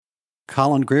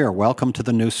Colin Greer, welcome to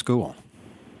the New School.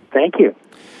 Thank you.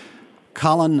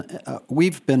 Colin,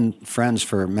 we've been friends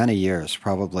for many years,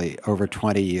 probably over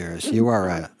 20 years. You are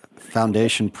a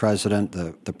foundation president,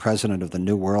 the president of the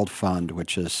New World Fund,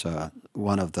 which is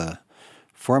one of the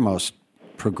foremost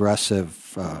progressive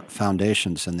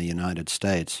foundations in the United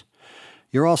States.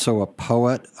 You're also a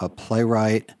poet, a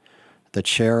playwright, the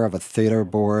chair of a theater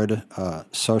board, a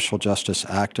social justice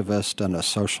activist, and a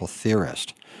social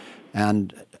theorist.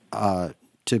 And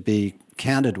to be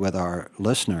candid with our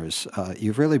listeners,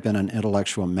 you've really been an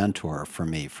intellectual mentor for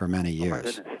me for many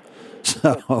years.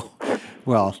 So,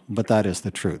 well, but that is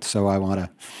the truth. So I want to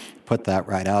put that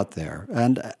right out there.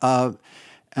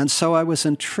 And so I was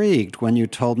intrigued when you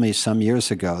told me some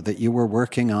years ago that you were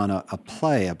working on a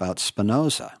play about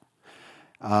Spinoza.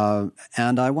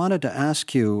 And I wanted to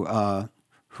ask you,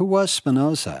 who was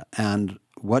Spinoza and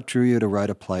what drew you to write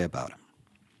a play about him?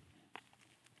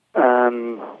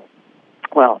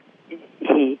 Well,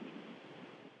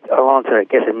 I'll answer, I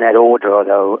guess, in that order,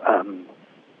 although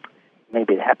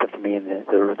maybe it happened for me in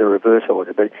the reverse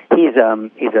order. But he's a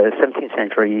 17th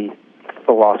century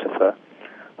philosopher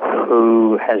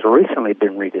who has recently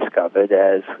been rediscovered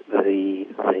as the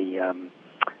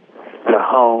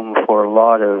home for a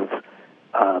lot of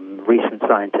recent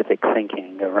scientific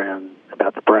thinking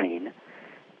about the brain.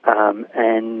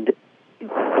 And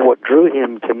what drew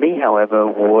him to me, however,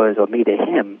 or me to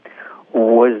him,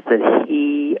 was that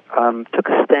he took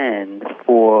a stand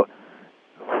for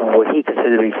what he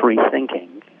considered to be free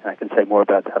thinking. I can say more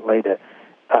about that later.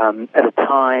 At a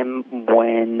time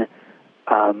when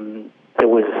there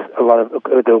was a lot of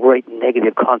great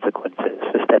negative consequences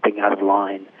for stepping out of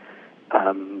line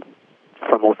from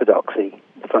orthodoxy,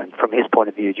 from his point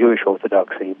of view, Jewish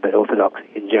orthodoxy, but orthodoxy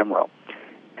in general.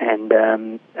 And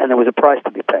there was a price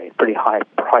to be paid, pretty high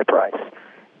price.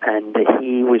 And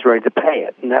he was ready to pay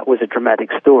it. And that was a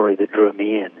dramatic story that drew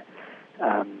me in.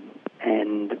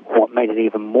 And what made it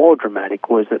even more dramatic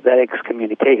was that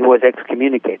he was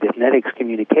excommunicated. And that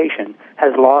excommunication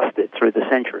has lasted through the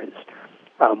centuries.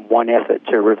 One effort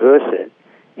to reverse it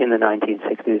in the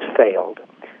 1960s failed.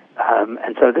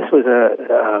 And so this was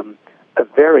a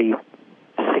very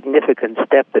significant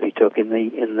step that he took in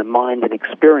the mind and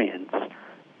experience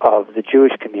of the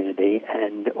Jewish community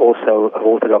and also of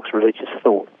Orthodox religious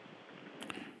thought.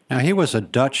 Now, he was a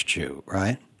Dutch Jew,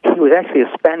 right? He was actually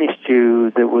a Spanish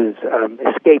Jew that was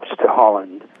escaped to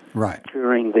Holland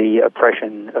during the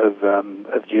oppression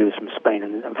of Jews from Spain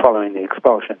and following the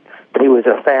expulsion. But he was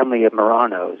a family of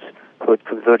Marranos who had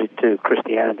converted to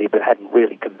Christianity but hadn't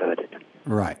really converted.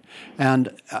 Right.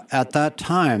 And at that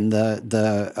time,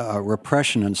 the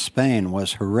repression in Spain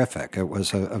was horrific. It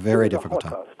was a very difficult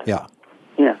time. Yeah.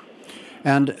 Yeah.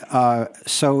 And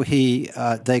so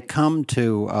they come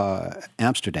to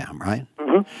Amsterdam, right?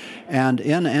 Mm-hmm. And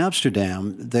in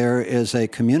Amsterdam, there is a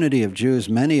community of Jews,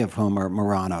 many of whom are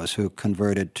Marranos who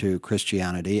converted to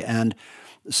Christianity. And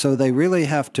so they really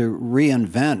have to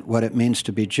reinvent what it means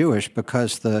to be Jewish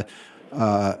because the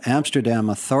Amsterdam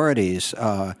authorities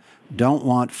don't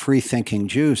want free-thinking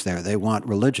Jews there. They want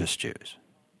religious Jews.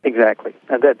 Exactly.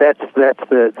 And that's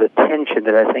the tension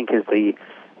that I think is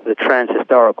the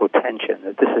trans-historical tension,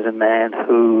 that this is a man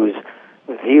whose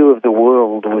view of the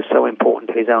world was so important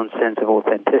to his own sense of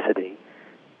authenticity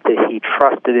that he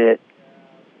trusted it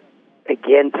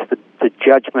against the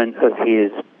judgment of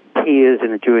his peers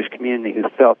in the Jewish community who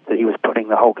felt that he was putting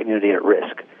the whole community at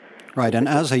risk. Right, and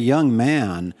as a young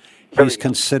man, he's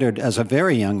considered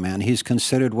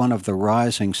one of the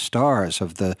rising stars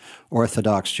of the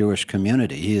Orthodox Jewish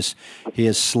community. He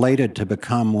is slated to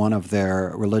become one of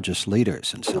their religious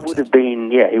leaders in some sense. He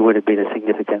would have been a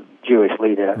significant Jewish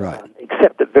leader. Right.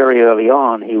 Except that very early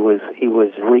on, he was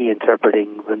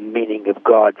reinterpreting the meaning of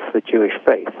God for Jewish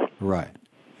faith. Right.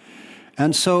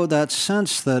 And so that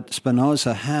sense that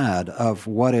Spinoza had of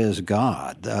what is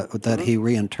God, that he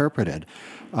reinterpreted,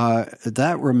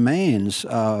 that remains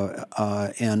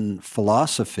in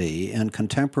philosophy, in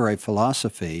contemporary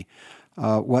philosophy,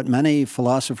 what many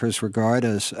philosophers regard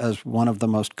as one of the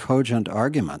most cogent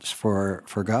arguments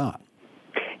for God.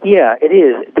 Yeah, it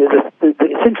is.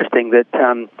 It's interesting that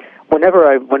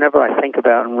whenever I think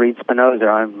about and read Spinoza,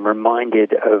 I'm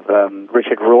reminded of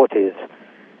Richard Rorty's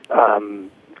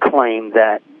claim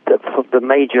that the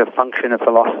major function of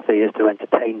philosophy is to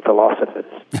entertain philosophers.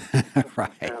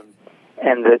 Right.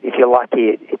 And that if you're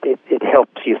lucky, it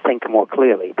helps you think more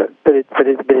clearly. But it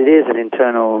is an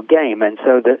internal game, and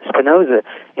so that Spinoza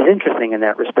is interesting in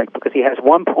that respect because he has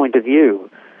one point of view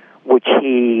which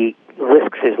he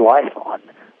risks his life on,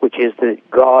 which is that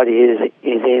God is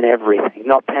in everything,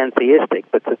 not pantheistic,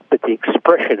 but the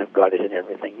expression of God is in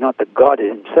everything, not that God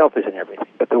himself is in everything,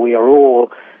 but that we are all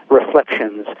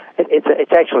reflections.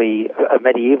 It's actually a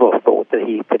medieval thought that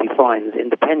he finds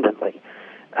independently.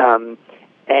 But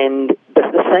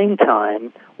at the same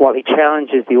time, while he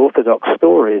challenges the orthodox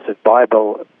stories of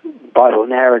Bible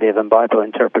narrative and Bible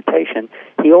interpretation,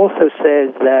 he also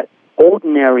says that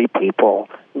ordinary people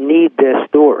need their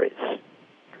stories,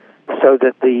 so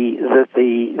that the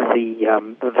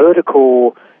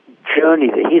vertical journey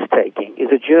that he's taking is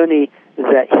a journey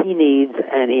that he needs,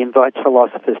 and he invites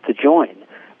philosophers to join,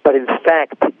 but in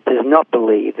fact does not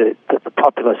believe that the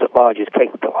populace at large is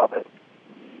capable of it.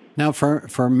 Now,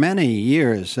 for many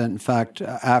years, in fact,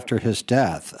 after his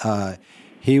death,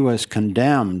 he was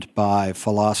condemned by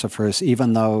philosophers,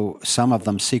 even though some of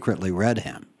them secretly read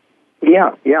him.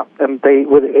 Yeah. He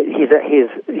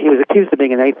was accused of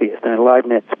being an atheist, and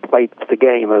Leibniz played the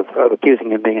game of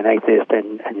accusing him of being an atheist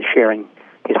and sharing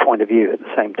his point of view at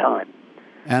the same time.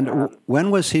 And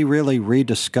when was he really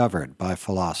rediscovered by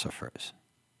philosophers?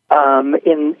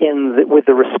 With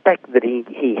the respect that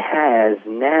he has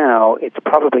now, it's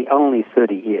probably only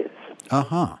 30 years.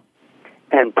 Uh-huh.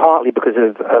 And partly because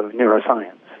of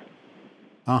neuroscience.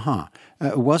 Uh-huh.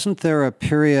 Wasn't there a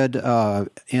period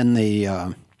in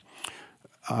the...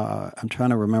 I'm trying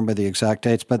to remember the exact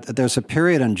dates, but there's a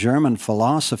period in German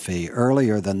philosophy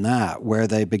earlier than that where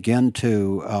they begin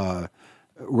to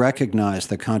recognize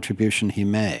the contribution he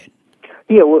made.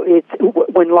 Yeah, well, it's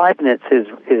when Leibniz is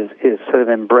sort of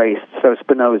embraced, so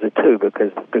Spinoza too,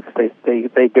 because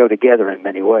they go together in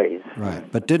many ways. Right,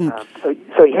 but didn't so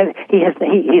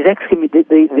he's excommunicated.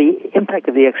 The impact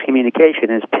of the excommunication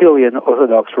is purely an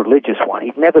orthodox religious one.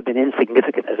 He's never been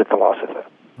insignificant as a philosopher.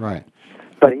 Right.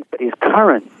 But his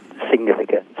current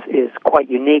significance is quite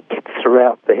unique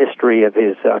throughout the history of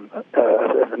his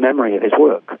the memory of his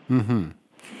work. Mm-hmm.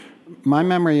 My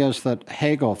memory is that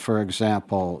Hegel, for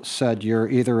example, said you're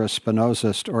either a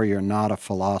Spinozist or you're not a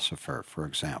philosopher, for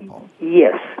example.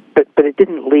 Yes, but it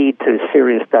didn't lead to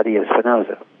serious study of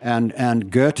Spinoza. And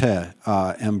Goethe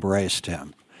embraced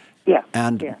him. Yeah.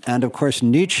 And of course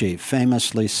Nietzsche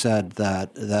famously said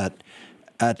that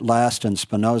at last in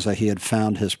Spinoza he had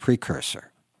found his precursor.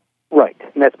 Right,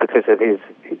 and that's because of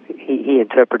he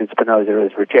interpreted Spinoza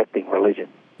as rejecting religion.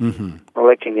 Mm-hmm.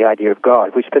 Rejecting the idea of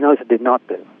God, which Spinoza did not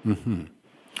do. Mm-hmm.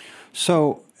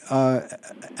 So,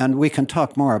 and we can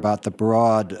talk more about the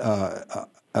broad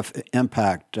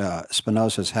impact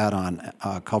Spinoza's had on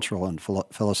cultural and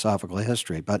philosophical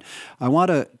history, but I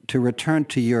want to return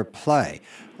to your play.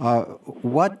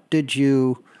 What did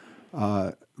you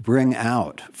bring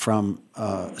out from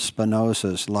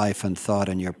Spinoza's life and thought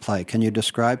in your play? Can you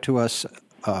describe to us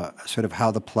sort of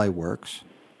how the play works?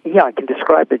 Yeah, I can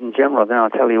describe it in general. Then I'll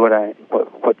tell you what are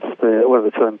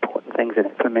the two important things in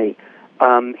it for me.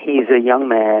 He's a young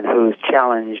man who's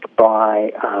challenged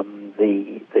by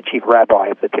the chief rabbi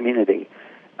of the community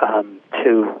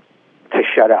to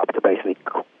shut up, to basically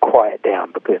quiet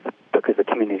down, because the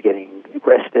community is getting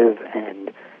restive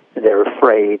and they're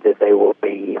afraid that they will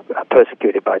be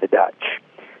persecuted by the Dutch.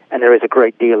 And there is a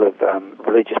great deal of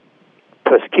religious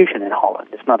persecution in Holland.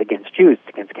 It's not against Jews; it's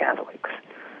against Catholics.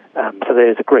 So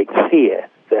there's a great fear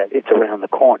that it's around the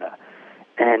corner.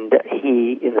 And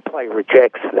he, in the play,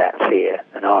 rejects that fear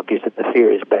and argues that the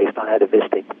fear is based on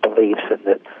atavistic beliefs and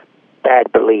that bad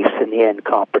beliefs in the end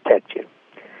can't protect you.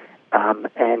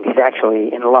 And he's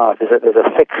actually in love. There's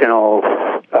a fictional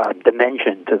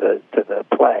dimension to the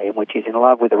play in which he's in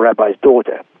love with the rabbi's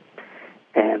daughter.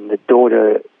 And the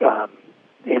daughter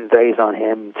inveighs on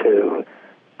him to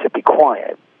be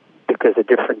quiet, because the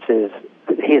difference is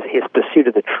his pursuit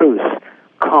of the truth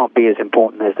can't be as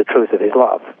important as the truth of his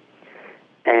love.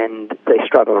 And they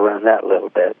struggle around that a little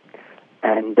bit.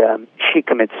 And she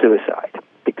commits suicide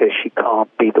because she can't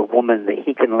be the woman that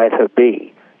he can let her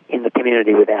be in the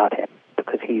community without him,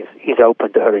 because he's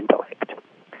open to her intellect.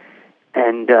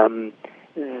 And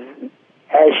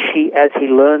as he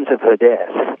learns of her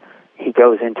death, he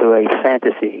goes into a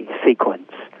fantasy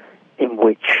sequence in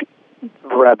which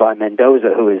Rabbi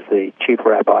Mendoza, who is the chief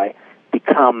rabbi,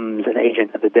 becomes an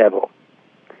agent of the devil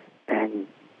and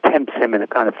tempts him in a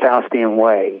kind of Faustian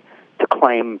way to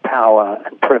claim power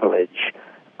and privilege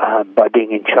by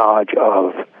being in charge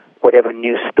of whatever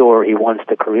new story he wants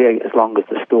to create, as long as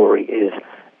the story is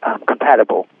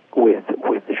compatible with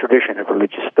the tradition of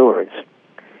religious stories.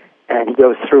 And he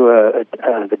goes through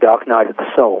the dark night of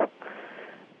the soul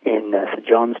in St.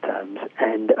 John's terms,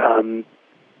 and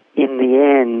in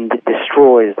the end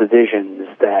destroys the visions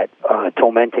that are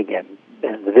tormenting him.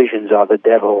 And the visions are the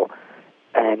devil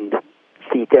and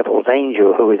the devil's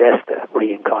angel, who is Esther,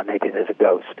 reincarnated as a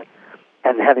ghost.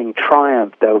 And having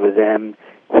triumphed over them,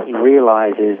 he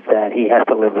realizes that he has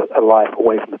to live a life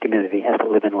away from the community. He has to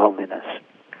live in loneliness,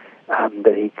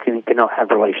 that he cannot have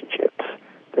relationships,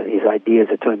 that his ideas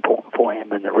are too important for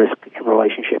him, and the risk in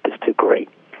relationship is too great.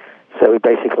 So he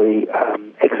basically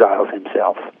exiles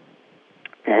himself.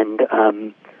 And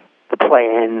the play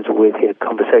ends with a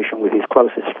conversation with his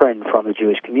closest friend from the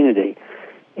Jewish community,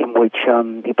 in which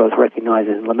he both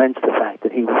recognizes and laments the fact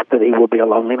that he will be a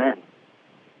lonely man.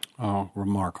 Oh,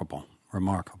 remarkable,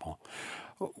 remarkable.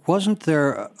 Wasn't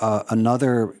there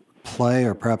another play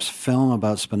or perhaps film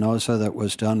about Spinoza that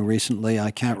was done recently?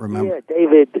 I can't remember. Yeah,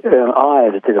 David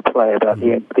Ives did a play about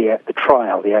the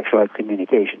trial, the actual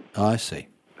excommunication. Oh, I see.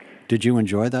 Did you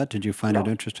enjoy that? Did you find it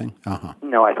interesting? Uh-huh.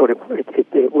 No, I thought it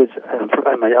was.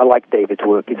 I like David's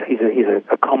work. He's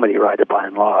a comedy writer by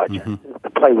and large. Mm-hmm. The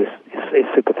play is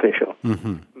superficial.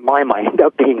 Mm-hmm. My mind ended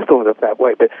up being thought of that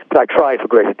way, but I tried for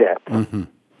greater depth. Mm-hmm.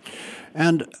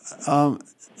 And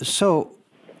so,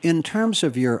 in terms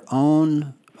of your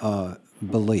own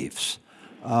beliefs,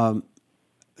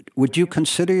 would you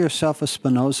consider yourself a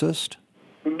Spinozist?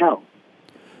 No.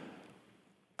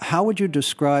 How would you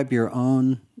describe your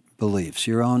own beliefs,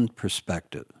 your own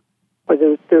perspective?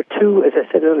 Well, there are two, as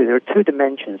I said earlier, there are two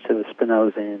dimensions to the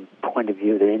Spinozian point of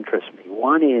view that interest me.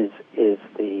 One is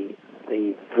the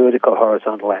vertical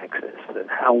horizontal axis, that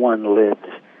how one lives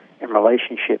in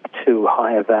relationship to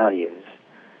higher values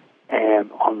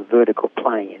on the vertical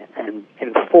plane, and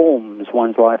informs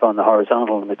one's life on the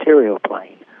horizontal and material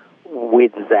plane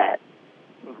with that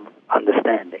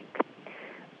understanding.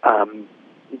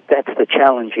 That's the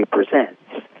challenge he presents.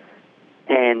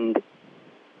 And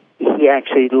he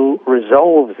actually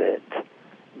resolves it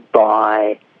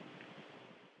by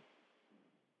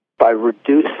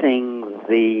reducing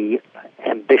the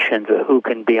ambitions of who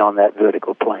can be on that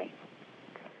vertical plane.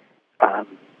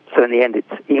 So in the end, it's,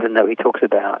 even though he talks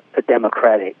about a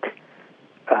democratic,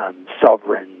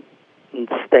 sovereign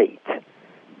state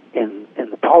in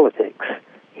the politics,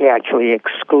 he actually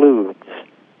excludes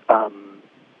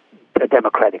a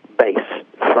democratic base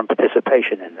from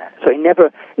participation in that. So he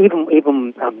never, I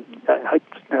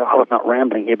hope I'm not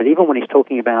rambling here, but even when he's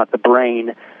talking about the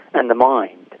brain and the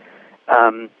mind,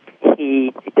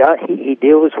 he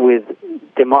deals with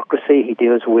democracy, he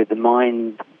deals with the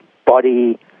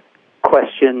mind-body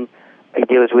question, he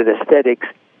deals with aesthetics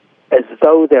as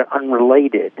though they're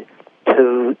unrelated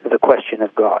to the question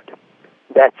of God.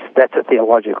 That's a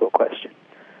theological question.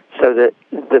 So that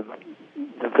the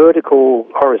vertical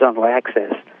horizontal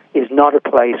axis is not a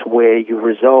place where you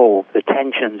resolve the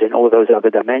tensions in all those other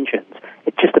dimensions.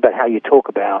 It's just about how you talk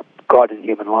about God and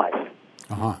human life.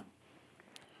 Uh-huh.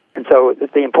 And so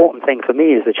the important thing for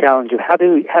me is the challenge of how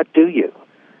do you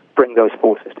bring those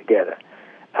forces together?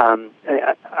 I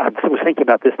was thinking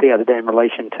about this the other day in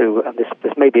relation to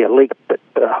this may be a leak, but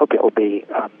I hope it will be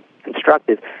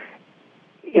instructive.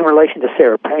 In relation to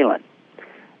Sarah Palin,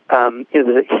 there's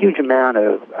a huge amount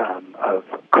of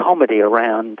comedy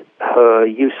around her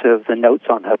use of the notes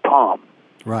on her palm.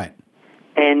 Right.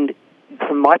 And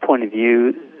from my point of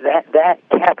view, that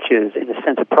captures, in a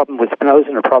sense, a problem with Spinoza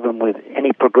and a problem with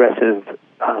any progressive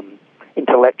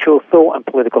intellectual thought and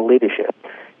political leadership.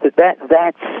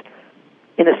 That's,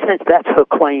 in a sense, that's her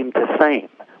claim to fame.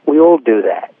 We all do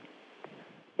that.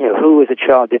 Who as a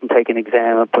child didn't take an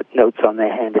exam and put notes on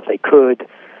their hand if they could?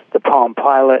 The Palm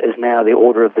Pilot is now the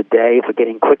order of the day for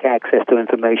getting quick access to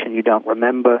information you don't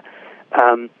remember.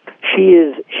 She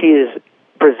is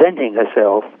presenting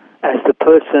herself as the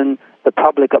person the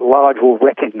public at large will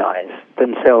recognize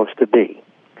themselves to be.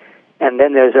 And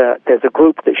then there's a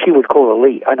group that she would call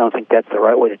elite. I don't think that's the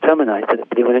right way to terminate it,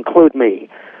 but it would include me,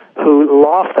 who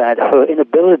laugh at her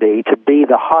inability to be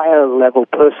the higher level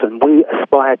person we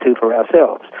aspire to for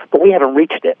ourselves. But we haven't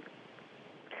reached it.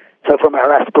 So from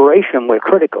our aspiration, we're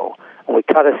critical, and we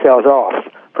cut ourselves off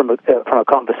from a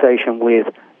conversation with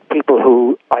people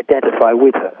who identify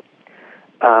with her.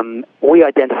 We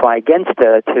identify against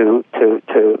her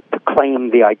to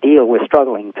claim the ideal we're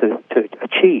struggling to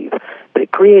achieve, but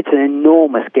it creates an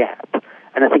enormous gap.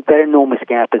 And I think that enormous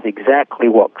gap is exactly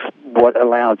what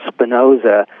allowed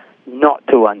Spinoza not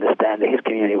to understand that his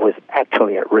community was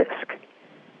actually at risk.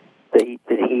 That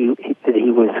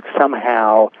he was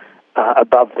somehow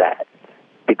above that,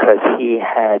 because he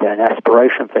had an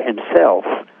aspiration for himself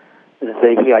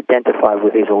that he identified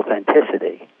with his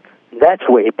authenticity. That's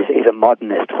where he's a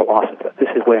modernist philosopher. This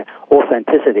is where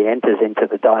authenticity enters into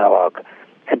the dialogue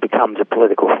and becomes a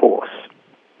political force.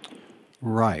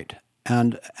 Right.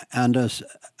 And as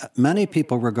many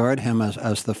people regard him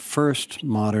as the first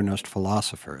modernist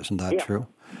philosopher, isn't that true?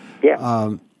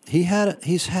 Yeah.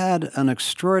 He's had an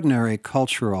extraordinary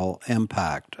cultural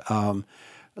impact.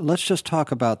 Let's just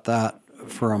talk about that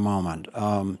for a moment.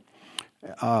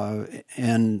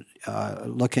 In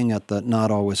looking at the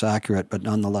not always accurate but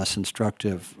nonetheless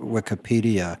instructive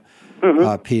Wikipedia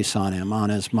piece on him, on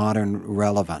his modern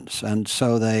relevance. And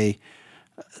so they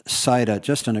cite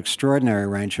just an extraordinary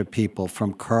range of people,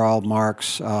 from Karl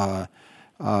Marx to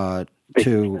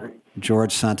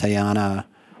George Santayana,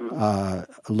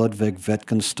 Ludwig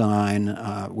Wittgenstein.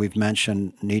 We've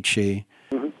mentioned Nietzsche.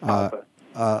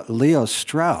 Leo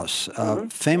Strauss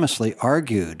famously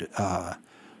argued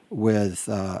with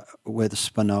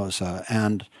Spinoza,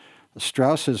 and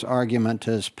Strauss's argument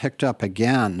is picked up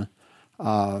again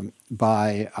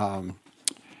by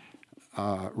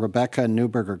Rebecca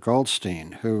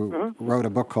Neuberger-Goldstein, who wrote a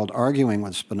book called Arguing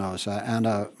with Spinoza, and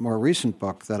a more recent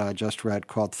book that I just read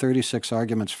called 36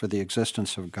 Arguments for the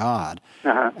Existence of God.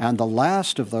 And the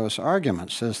last of those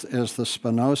arguments is the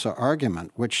Spinoza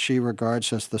argument, which she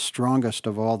regards as the strongest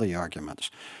of all the arguments.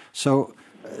 So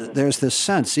there's this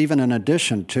sense, even in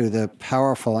addition to the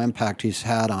powerful impact he's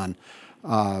had on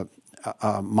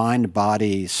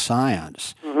mind-body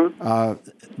science,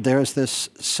 there's this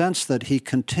sense that he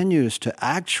continues to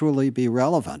actually be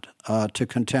relevant to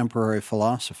contemporary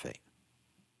philosophy.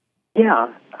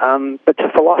 Yeah, but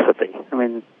to philosophy. I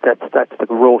mean, that's the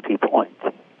rorty point.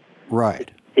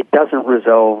 Right. It doesn't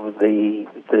resolve the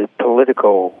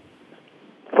political,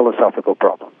 philosophical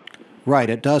problem. Right,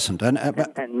 it doesn't.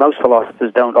 And most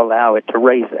philosophers don't allow it to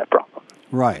raise that problem.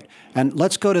 Right. And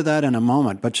let's go to that in a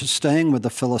moment, but just staying with the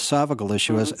philosophical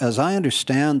issue, as I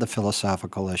understand the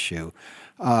philosophical issue,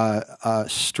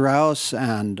 Strauss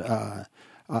and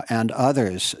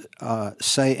others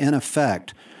say, in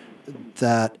effect,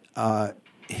 that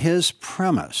his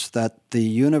premise that the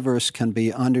universe can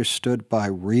be understood by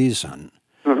reason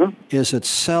is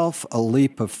itself a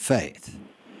leap of faith.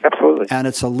 Absolutely. And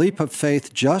it's a leap of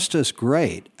faith just as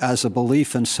great as a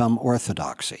belief in some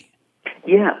orthodoxy.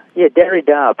 Yeah.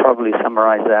 Derrida probably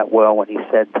summarized that well when he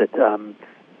said that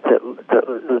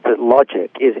that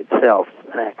logic is itself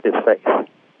an act of faith.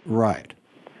 Right.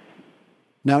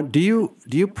 Now, do you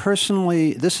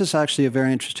personally? This is actually a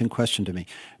very interesting question to me.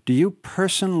 Do you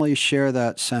personally share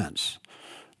that sense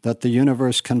that the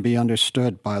universe can be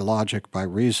understood by logic, by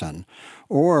reason,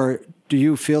 or do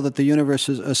you feel that the universe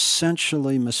is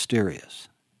essentially mysterious?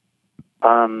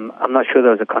 I'm not sure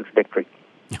those are contradictory.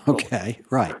 Okay,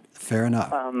 right. Fair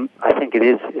enough. I think it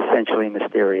is essentially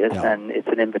mysterious, and it's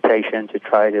an invitation to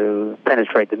try to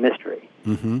penetrate the mystery.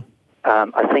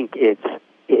 I think it's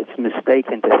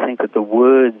mistaken to think that the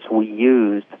words we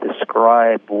use to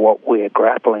describe what we're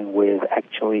grappling with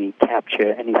actually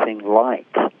capture anything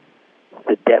like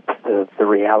the depth of the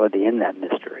reality in that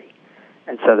mystery.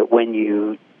 And so that when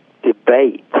you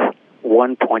debate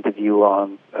one point of view of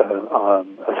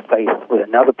faith with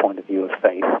another point of view of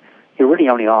faith, you're really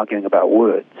only arguing about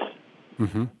words.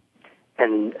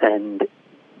 And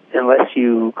unless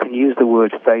you can use the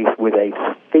word faith with a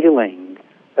feeling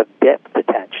of depth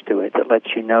attached to it that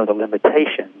lets you know the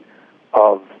limitation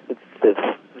of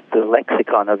the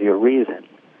lexicon of your reason,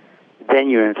 then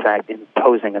you're in fact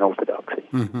imposing an orthodoxy.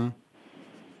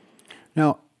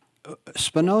 Now,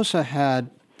 Spinoza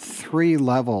had three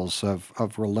levels of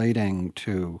relating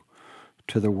to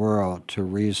the world, to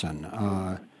reason.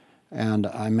 And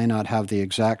I may not have the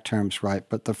exact terms right,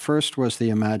 but the first was the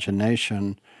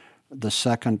imagination, the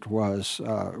second was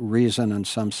reason in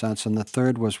some sense, and the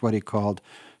third was what he called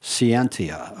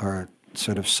scientia, or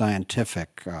sort of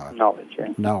scientific knowledge,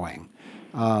 knowing.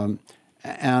 And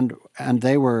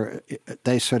they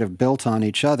sort of built on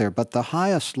each other, but the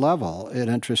highest level, it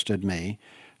interested me,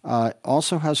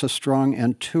 also has a strong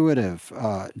intuitive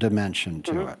dimension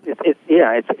to it. It's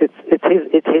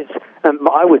his.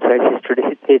 I would say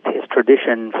it's his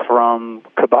tradition from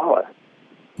Kabbalah,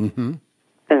 and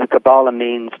Kabbalah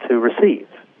means to receive.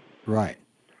 Right.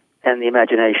 And the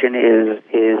imagination is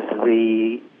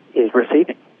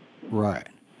receiving. Right.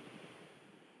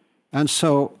 And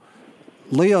so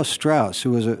Leo Strauss, who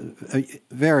was a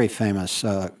very famous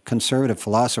conservative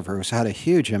philosopher who's had a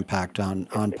huge impact on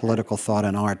political thought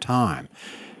in our time,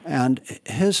 and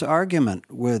his argument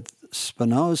with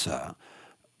Spinoza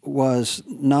was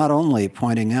not only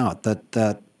pointing out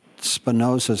that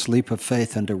Spinoza's leap of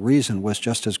faith into reason was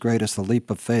just as great as the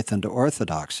leap of faith into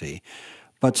orthodoxy,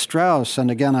 but Strauss, and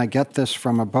again I get this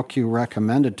from a book you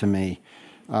recommended to me,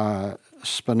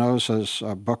 Spinoza's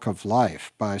Book of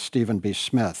Life by Stephen B.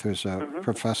 Smith, who's a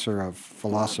professor of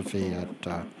philosophy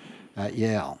at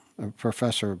Yale, a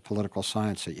professor of political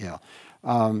science at Yale.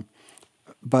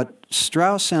 But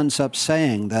Strauss ends up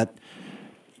saying that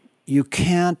you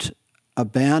can't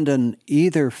abandon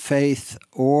either faith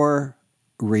or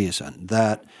reason,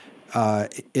 that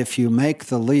if you make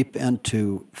the leap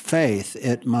into faith,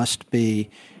 it must be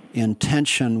in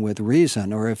tension with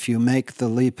reason, or if you make the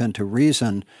leap into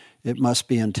reason, it must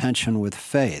be in tension with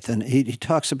faith. And he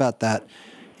talks about that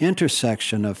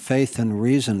intersection of faith and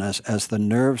reason as the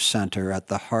nerve center at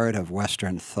the heart of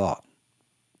Western thought.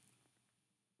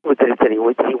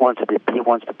 He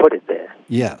wants to put it there.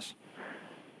 Yes.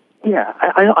 Yeah,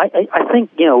 I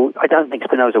think, I don't think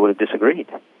Spinoza would have disagreed.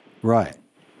 Right.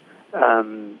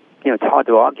 It's hard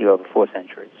to argue over 4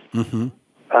 centuries. Mm-hmm.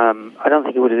 I don't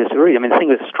think he would have disagreed. I mean, the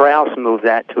thing is, Strauss moved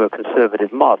that to a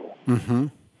conservative model. Mm-hmm.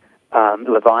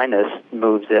 Levinas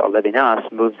moves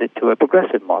it to a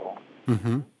progressive model.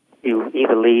 Mm-hmm. You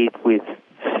either lead with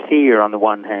fear on the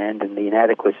one hand and the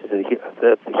inadequacies of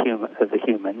the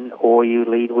human, or you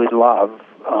lead with love,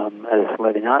 as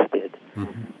Levinas did,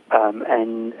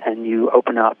 and you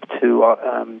open up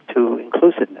to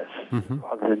inclusiveness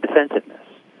rather than defensiveness.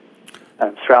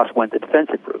 Strauss went the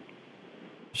defensive route.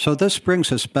 So this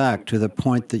brings us back to the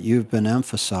point that you've been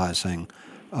emphasizing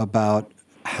about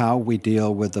how we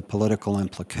deal with the political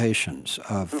implications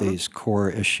of these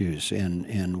core issues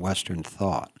in Western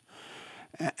thought.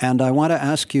 And I want to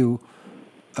ask you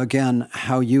again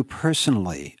how you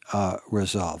personally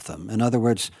resolve them. In other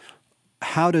words,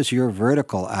 how does your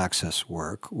vertical axis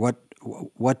work? What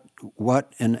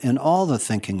in all the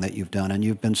thinking that you've done, and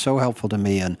you've been so helpful to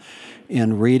me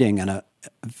in reading in a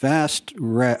vast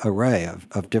array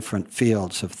of different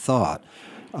fields of thought.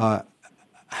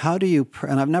 How do you,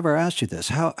 and I've never asked you this,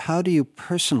 how do you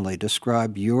personally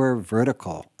describe your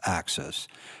vertical axis,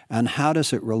 and how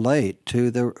does it relate to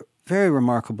the very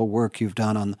remarkable work you've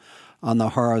done on the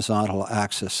horizontal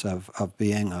axis of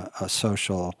being a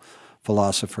social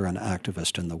philosopher and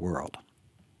activist in the world?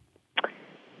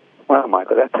 Well,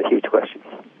 Michael, that's a huge question.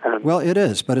 Well, it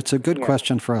is, but it's a good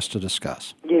question for us to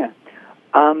discuss. Yeah.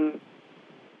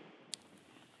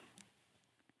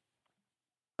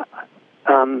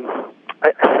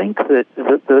 I think that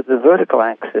the vertical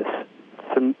axis,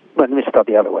 let me start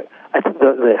the other way. I think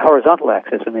the horizontal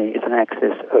axis for me is an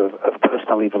axis of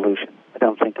personal evolution. I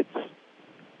don't think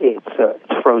it's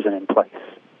frozen in place.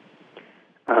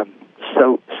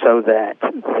 So that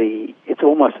it's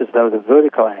almost as though the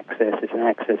vertical axis is an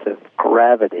axis of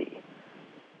gravity,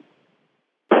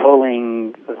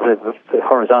 pulling the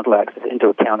horizontal axis into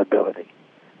accountability,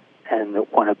 and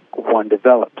that one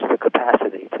develops the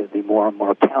capacity to be more and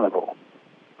more accountable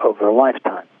over a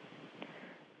lifetime.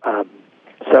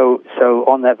 So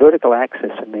on that vertical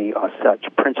axis for me are such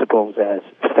principles as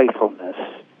faithfulness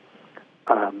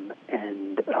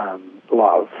and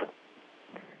love.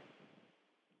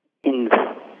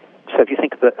 So if you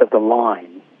think of the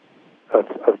line, of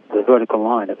the vertical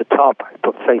line, at the top I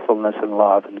put faithfulness and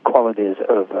love and qualities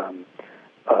of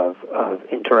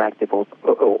interactive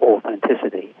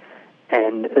authenticity.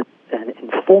 And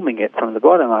informing it from the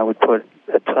bottom, I would put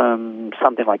a term,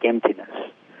 something like emptiness.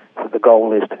 So the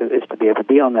goal is to be able to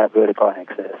be on that vertical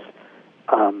axis,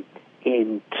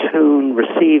 in tune,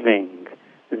 receiving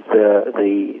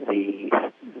the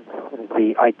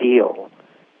ideal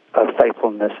of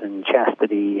faithfulness and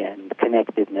chastity and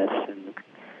connectedness, and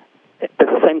at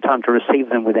the same time to receive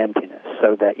them with emptiness,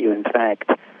 so that you in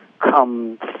fact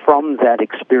come from that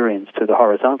experience to the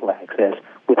horizontal axis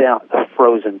without a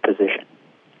frozen position.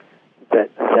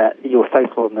 That your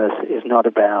faithfulness is not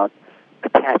about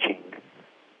attaching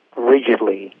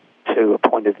rigidly to a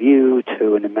point of view,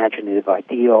 to an imaginative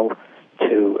ideal,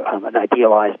 to an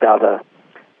idealized other,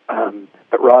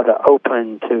 but rather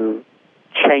open to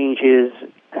changes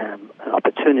and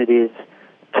opportunities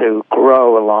to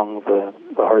grow along the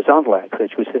horizontal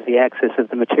axis, which is the axis of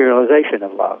the materialization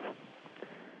of love.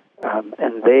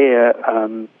 And there,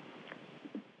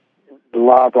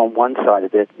 love on one side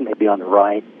of it, maybe on the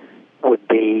right, would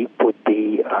be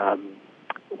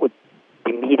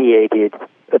mediated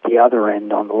at the other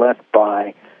end on the left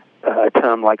by a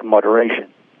term like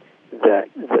moderation. That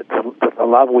the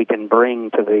love we can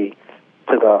bring to the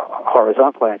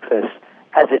horizontal axis,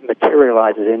 as it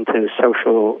materializes into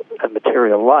social and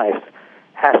material life,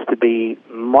 has to be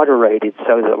moderated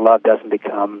so that love doesn't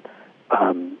become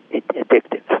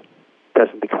addictive,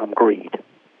 doesn't become greed,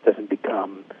 doesn't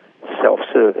become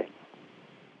self-serving.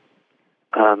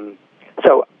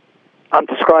 So I'm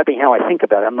describing how I think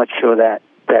about it. I'm not sure that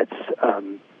that's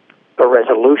a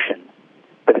resolution,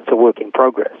 but it's a work in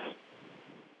progress.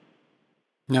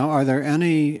 Now, are there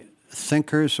any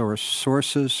thinkers or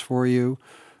sources for you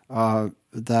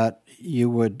that you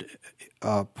would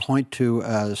point to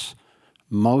as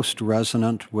most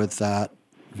resonant with that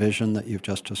vision that you've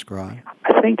just described?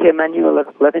 I think Emmanuel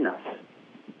Levinas.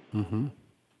 Mm-hmm.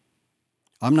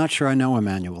 I'm not sure I know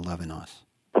Emmanuel Levinas.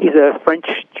 He's a French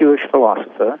Jewish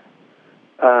philosopher.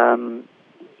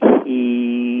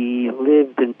 He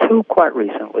lived until quite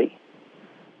recently,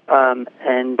 and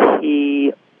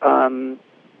he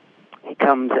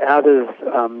comes out of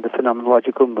the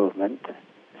phenomenological movement,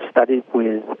 studied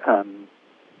with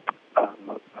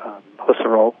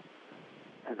Husserl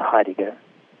and Heidegger,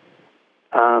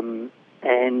 and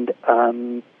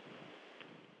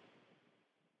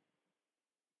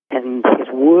his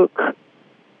work.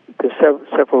 There's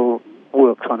several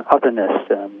works on otherness,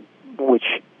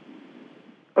 which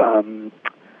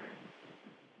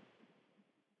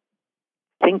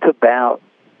think about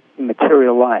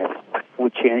material life,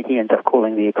 which he ends up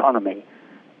calling the economy,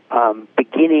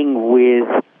 beginning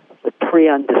with the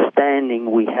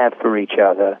pre-understanding we have for each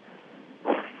other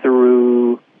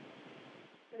through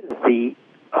the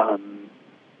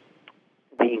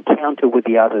encounter with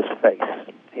the other's face.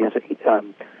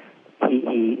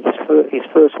 His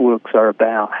first works are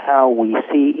about how we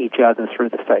see each other through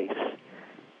the face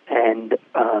and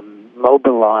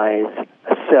mobilize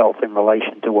a self in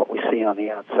relation to what we see on the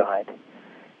outside,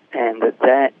 and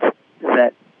that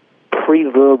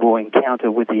pre-verbal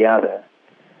encounter with the other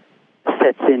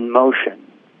sets in motion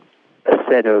a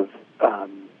set of,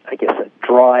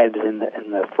 drives in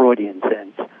the Freudian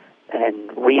sense,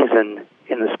 and reason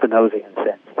in the Spinozian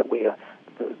sense, that we're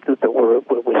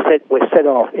set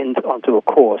off onto a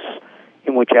course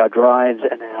in which our drives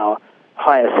and our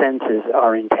higher senses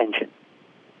are in tension,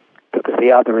 because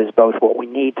the other is both what we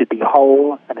need to be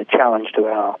whole and a challenge to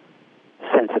our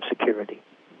sense of security.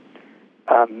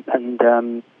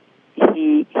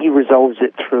 He resolves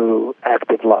it through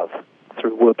active love,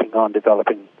 through working on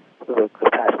developing the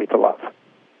capacity for love.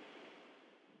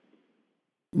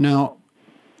 Now,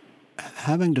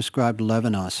 having described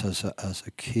Levinas as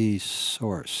a key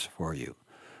source for you,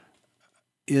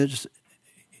 is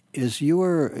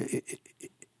your...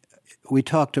 We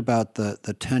talked about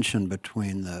the tension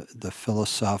between the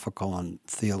philosophical and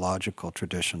theological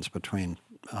traditions between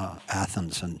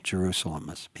Athens and Jerusalem,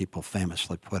 as people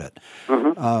famously put it.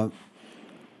 Mm-hmm.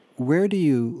 Where do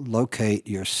you locate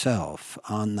yourself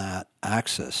on that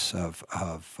axis of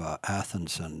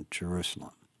Athens and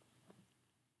Jerusalem?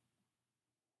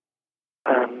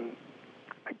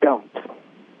 I don't.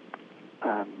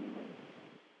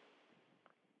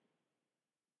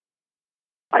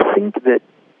 I think that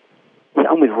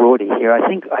I'm with Rorty here. I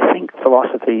think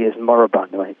philosophy is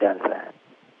moribund when it does that.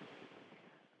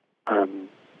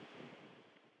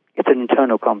 It's an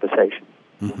internal conversation.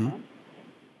 Mm-hmm.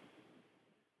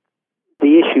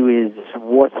 The issue is,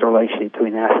 what's the relationship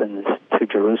between Athens to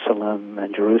Jerusalem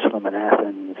and Jerusalem and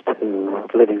Athens to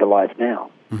living the life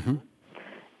now? Mm-hmm.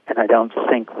 And I don't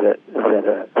think that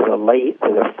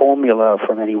a formula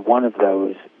from any one of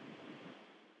those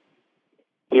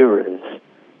eras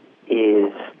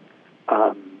is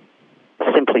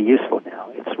simply useful now.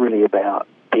 It's really about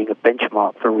being a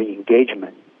benchmark for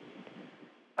re-engagement.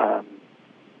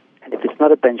 And if it's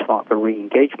not a benchmark for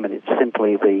re-engagement, it's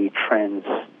simply the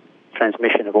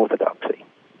transmission of orthodoxy.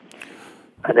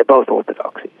 And they're both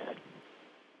orthodoxies.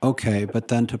 Okay, but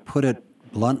then to put it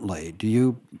bluntly, do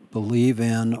you believe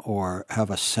in or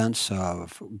have a sense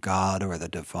of God or the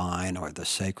divine or the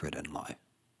sacred in life?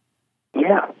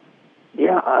 Yeah.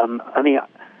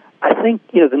 I think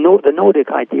the Nordic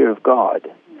idea of God,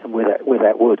 and where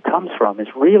that word comes from, is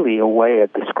really a way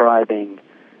of describing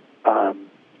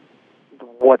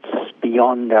what's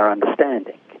beyond our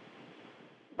understanding.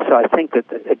 So I think that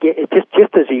again,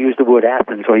 just as you use the word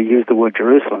Athens or you use the word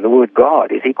Jerusalem, the word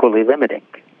God is equally limiting.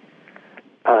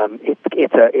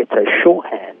 It's a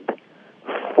shorthand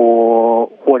for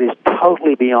what is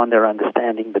totally beyond our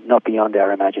understanding, but not beyond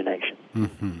our imagination,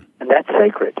 Mm-hmm. and that's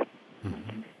sacred.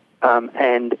 Mm-hmm.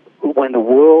 And when the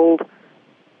world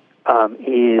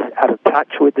is out of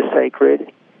touch with the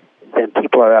sacred, then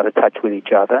people are out of touch with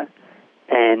each other.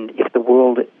 And if the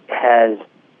world has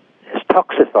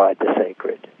toxified the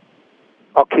sacred,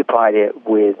 occupied it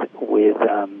with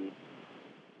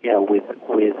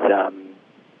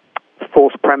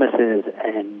false premises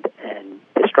and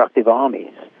destructive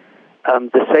armies,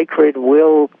 the sacred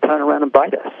will turn around and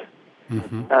bite us.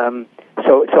 Mm-hmm.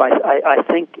 So I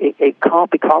think it can't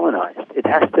be colonized. It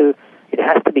has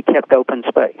to be kept open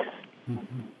space.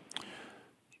 Mm-hmm.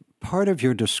 Part of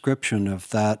your description of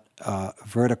that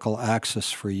vertical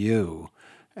axis for you,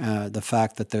 the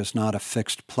fact that there's not a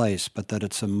fixed place, but that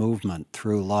it's a movement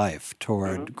through life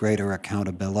toward Mm-hmm. greater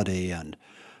accountability and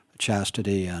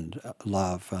chastity and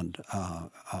love and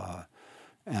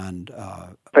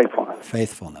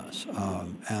Faithfulness.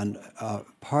 and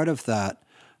part of that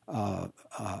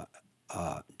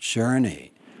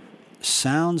journey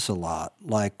sounds a lot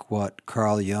like what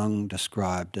Carl Jung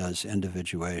described as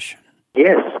individuation.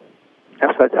 Yes,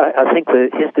 absolutely. I think that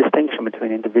his distinction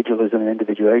between individualism and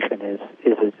individuation is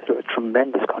a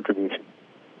tremendous contribution.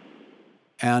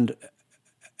 And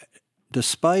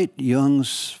despite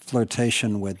Jung's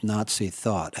flirtation with Nazi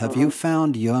thought, have you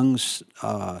found Jung's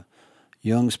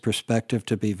perspective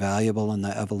to be valuable in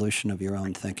the evolution of your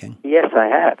own thinking? Yes, I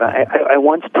have. I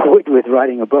once toyed with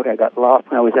writing a book. I got laughed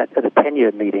when I was at a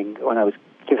tenure meeting, when I was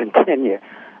given tenure.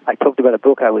 I talked about a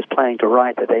book I was planning to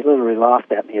write that they literally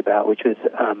laughed at me about, which was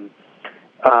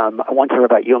I wanted to write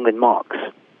about Jung and Marx.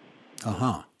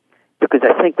 Uh-huh. Because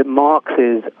I think that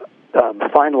Marx's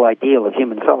final ideal of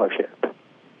human fellowship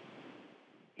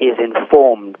is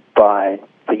informed by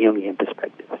the Jungian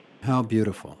perspective. How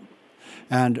beautiful.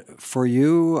 And for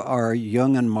you, are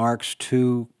Jung and Marx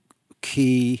two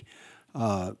key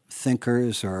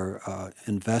thinkers or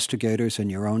investigators in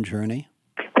your own journey?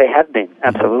 They have been,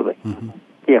 absolutely. Mm-hmm.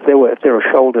 Yeah, if there were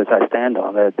shoulders I stand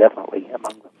on, they're definitely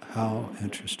among them. How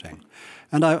interesting.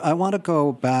 And I want to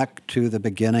go back to the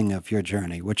beginning of your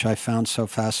journey, which I found so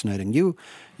fascinating.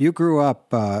 You grew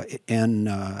up in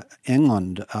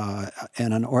England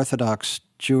in an Orthodox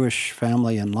Jewish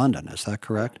family in London, is that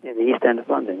correct? In the East End of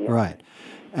London, yeah. Right.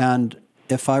 And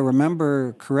if I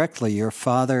remember correctly, your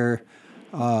father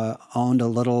owned a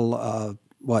little,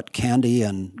 candy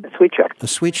and... A sweet shop. A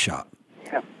sweet shop.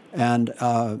 Yeah.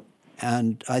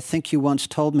 And I think you once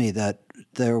told me that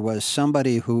there was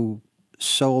somebody who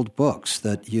sold books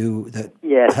that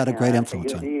had a great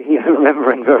influence on you. You're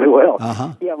remembering very well.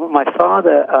 Uh-huh. Yeah, well, my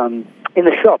father, in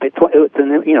the shop, it's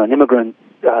an immigrant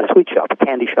sweet shop, a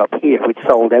candy shop here, which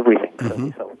sold everything. Mm-hmm.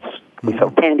 So we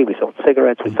sold candy, we sold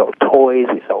cigarettes, we sold toys,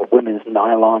 we sold women's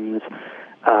nylons,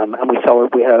 and we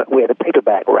had a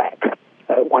paperback rack,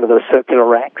 one of those circular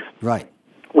racks. Right.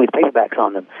 With paperbacks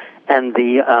on them, and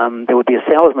there would be a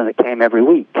salesman that came every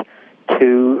week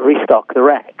to restock the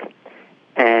rack,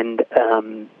 and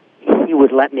he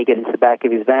would let me get into the back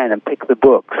of his van and pick the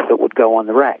books that would go on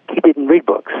the rack. He didn't read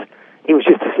books; he was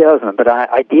just a salesman. But I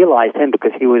idealized him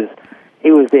because he was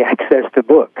the access to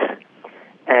books,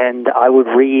 and I would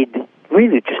read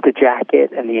just the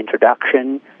jacket and the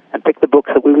introduction, and pick the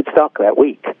books that we would stock that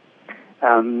week. It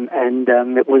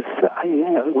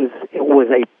was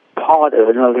a part of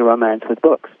an early romance with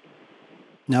books.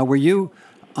 Now, were you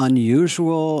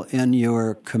unusual in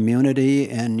your community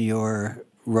and your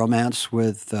romance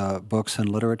with books and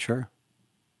literature?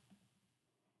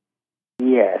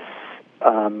 Yes.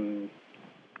 I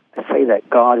say that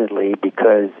guardedly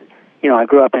because, I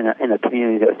grew up in a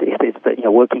community that is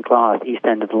working class, East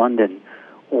End of London,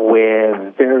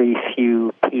 where very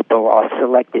few people are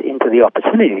selected into the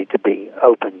opportunity to be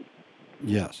open.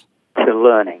 Yes. To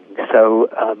learning. So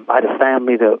I had a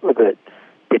family that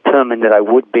determined that I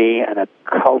would be, and a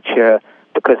culture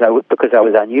because I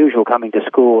was unusual coming to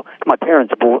school. My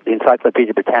parents bought the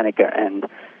Encyclopedia Britannica and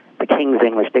the King's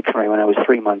English Dictionary when I was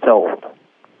 3 months old.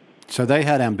 So they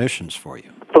had ambitions for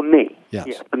you. For me. Yes.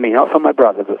 Yeah, for me, not for my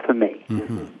brother, but for me.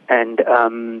 Mm-hmm. And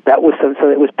that was so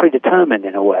it was predetermined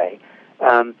in a way.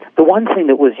 The one thing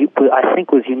that I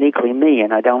think was uniquely me,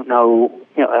 and I don't know,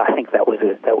 I think that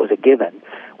was a given,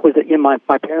 was that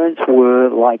my parents were,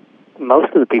 like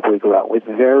most of the people we grew up with,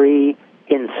 very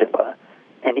insular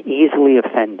and easily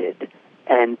offended,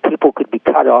 and people could be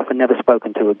cut off and never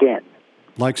spoken to again.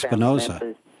 Like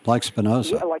Spinoza. Like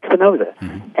Spinoza. Yeah, like Spinoza.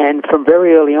 Mm-hmm. And from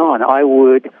very early on, I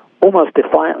would almost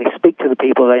defiantly speak to the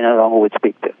people they no longer would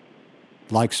speak to.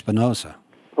 Like Spinoza.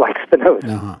 Like Spinoza.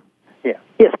 Uh-huh. Yeah.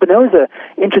 Yeah, Spinoza,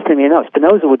 interestingly enough,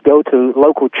 Spinoza would go to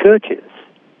local churches.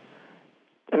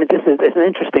 I mean, it's an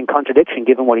interesting contradiction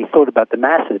given what he thought about the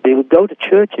masses. But he would go to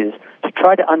churches to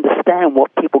try to understand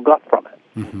what people got from it.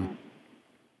 Mm-hmm.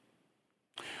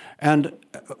 And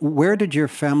where did your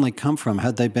family come from?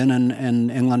 Had they been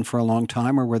in England for a long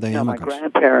time, or were they immigrants? My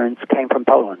grandparents came from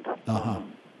Poland. Uh-huh.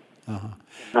 Uh-huh.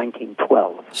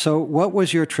 1912. So what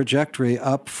was your trajectory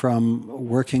up from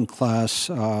working class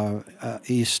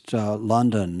East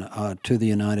London to the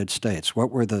United States?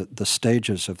 What were the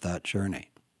stages of that journey?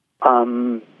 I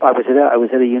was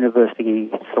at a university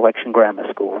selection grammar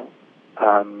school.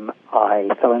 I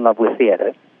fell in love with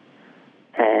theater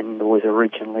and was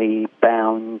originally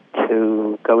bound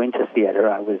to go into theater.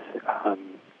 I was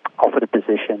offered a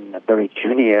position, a very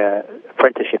junior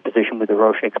apprenticeship position with the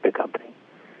Royal Shakespeare Company.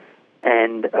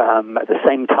 And at the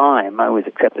same time, I was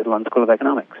accepted at London School of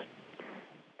Economics.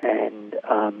 And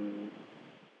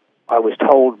I was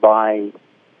told by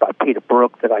Peter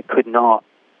Brook that I could not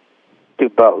do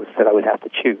both, that I would have to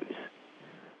choose.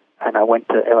 And I went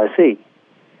to LSE.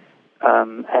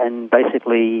 and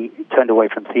basically turned away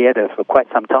from theater for quite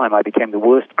some time. I became the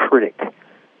worst critic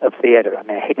of theater. I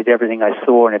mean, I hated everything I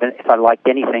saw, and if I liked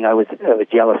anything, I was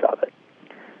jealous of it.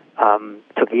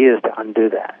 Took years to undo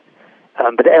that.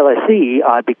 But at LSE,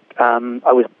 I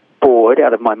was bored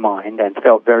out of my mind and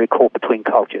felt very caught between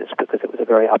cultures because it was a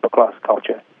very upper-class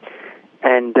culture.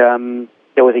 And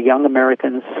there was a young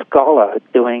American scholar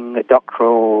doing a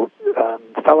doctoral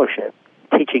fellowship,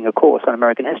 teaching a course on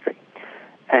American history.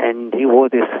 And he wore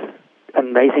this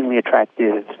amazingly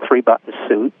attractive three-button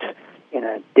suit in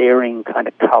a daring kind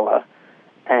of color.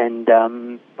 And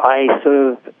I sort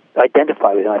of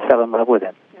identified with him. I fell in love with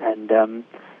him and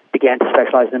began to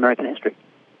specialize in American history.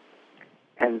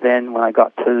 And then when I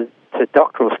got to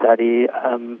doctoral study,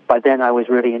 by then I was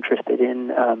really interested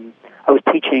in, I was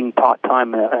teaching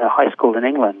part-time at a high school in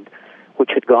England,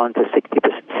 which had gone to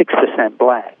 6%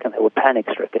 black, and they were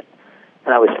panic-stricken.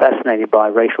 And I was fascinated by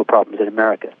racial problems in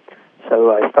America.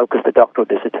 So I focused a doctoral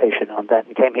dissertation on that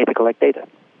and came here to collect data.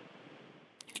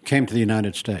 Came to the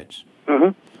United States.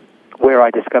 Mm-hmm. Where I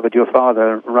discovered your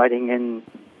father writing in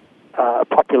a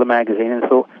popular magazine and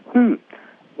thought,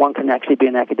 one can actually be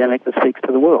an academic that speaks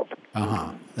to the world.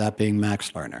 Uh-huh. That being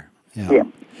Max Lerner. Yeah.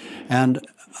 And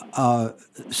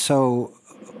so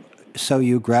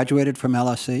you graduated from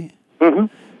LSE? Mm-hmm.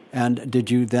 And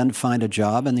did you then find a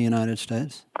job in the United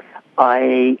States?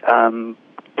 I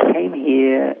came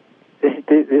here. This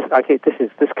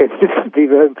could be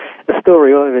a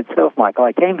story all of itself, Michael.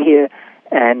 I came here,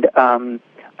 and I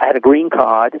had a green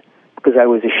card because I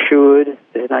was assured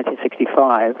in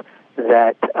 1965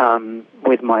 that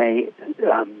with my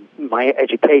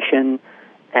education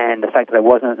and the fact that I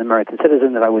wasn't an American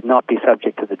citizen, that I would not be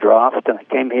subject to the draft. And I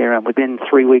came here, and within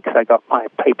 3 weeks, I got my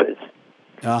papers.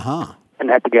 Uh-huh. And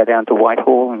had to go down to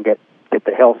Whitehall and get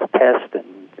the health test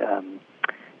and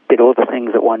did all the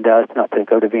things that one does not to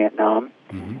go to Vietnam.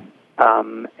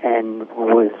 Mm-hmm. And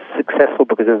was successful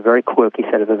because of a very quirky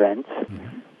set of events,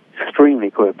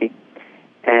 extremely quirky.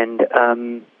 And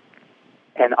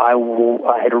I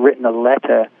had written a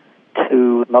letter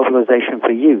to Mobilization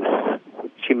for Youth,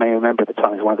 which you may remember at the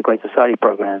time was one of the Great Society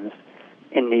programs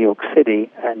in New York City,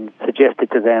 and suggested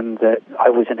to them that I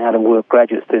was an out-of-work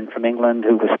graduate student from England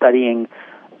who was studying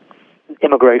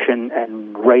immigration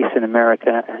and race in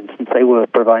America, and since they were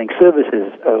providing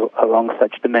services along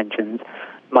such dimensions,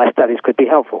 my studies could be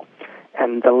helpful.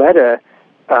 And the letter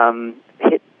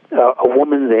hit a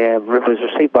woman there, was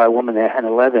received by a woman there,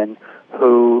 Hannah Levin,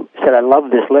 who said, "I love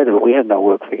this letter, but we have no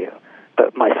work for you.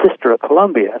 But my sister at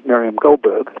Columbia, Miriam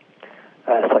Goldberg,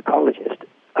 a psychologist,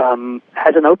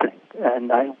 has an opening,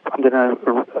 and I'm going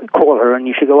to call her, and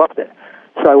you should go up there."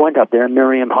 So I went up there, and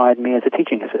Miriam hired me as a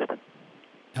teaching assistant.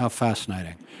 How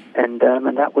fascinating! And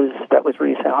that was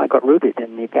really how I got rooted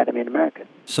in the Academy in America.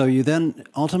 So you then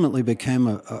ultimately became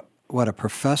a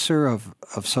professor of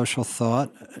social thought?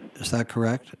 Is that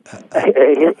correct?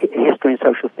 History and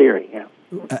social theory. Yeah.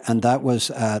 And that was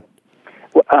at.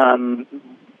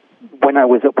 When I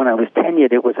was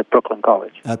tenured, it was at Brooklyn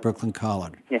College. At Brooklyn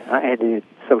College. Yeah, I edited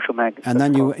social magazine. And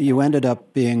then you ended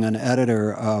up being an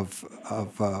editor of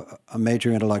a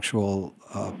major intellectual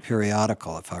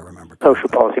periodical, if I remember correctly. Social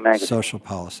Policy magazine. Social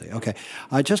Policy. Okay.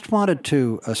 I just wanted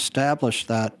to establish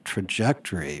that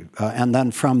trajectory, and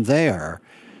then from there,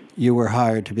 you were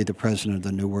hired to be the president of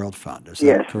the New World Fund. Is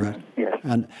that correct? Yes.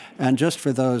 And just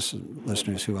for those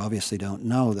listeners who obviously don't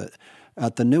know that.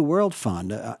 At the New World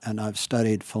Fund, and I've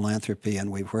studied philanthropy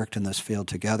and we've worked in this field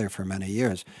together for many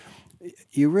years,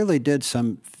 you really did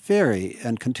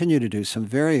and continue to do some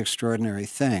very extraordinary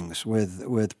things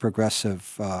with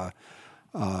progressive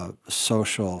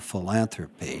social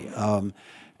philanthropy.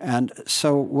 And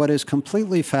so what is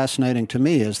completely fascinating to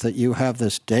me is that you have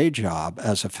this day job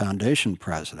as a foundation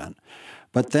president,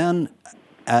 but then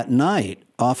at night,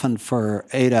 often for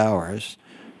 8 hours,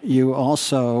 you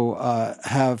also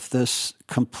have this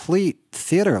complete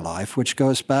theater life, which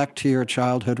goes back to your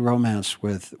childhood romance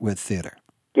with theater.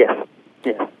 Yes.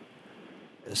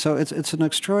 So it's an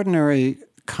extraordinary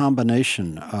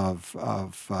combination of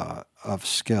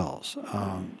skills.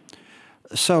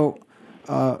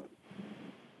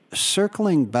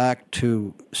 Circling back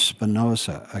to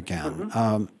Spinoza again,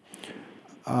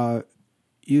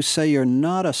 you say you're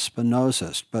not a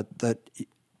Spinozist, but that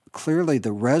clearly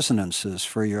the resonances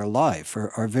for your life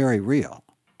are very real.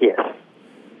 Yes.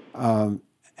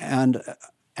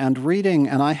 And reading,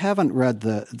 and I haven't read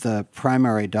the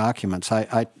primary documents.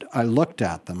 I looked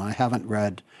at them. I haven't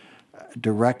read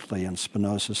directly in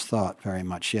Spinoza's thought very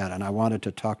much yet, and I wanted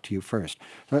to talk to you first.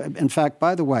 In fact,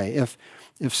 by the way, if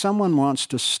someone wants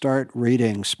to start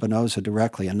reading Spinoza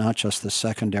directly and not just the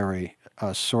secondary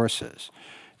sources,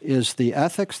 Is the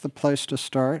ethics the place to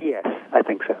start? Yes, I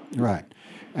think so. Right.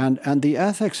 And the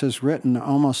ethics is written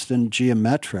almost in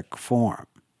geometric form.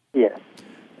 Yes.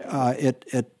 It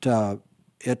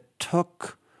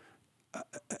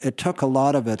took a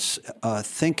lot of its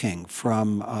thinking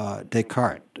from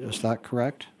Descartes. Is that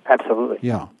correct? Absolutely.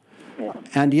 Yeah. Yeah.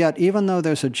 And yet, even though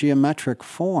there's a geometric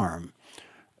form,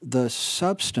 the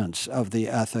substance of the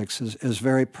ethics is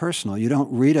very personal. You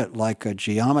don't read it like a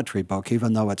geometry book,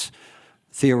 even though it's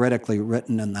theoretically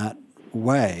written in that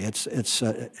way. It's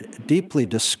deeply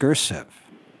discursive.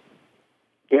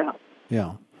 Yeah.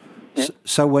 Yeah. Yeah.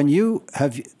 So when you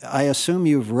have, I assume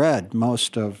you've read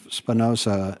most of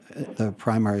Spinoza, the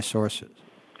primary sources.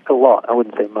 A lot. I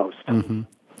wouldn't say most. Mm-hmm.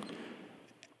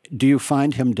 Do you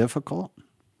find him difficult?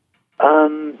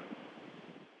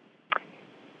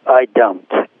 I don't.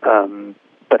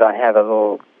 But I have a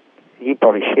little. You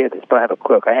probably share this, but I have a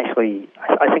quirk. I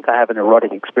think I have an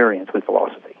erotic experience with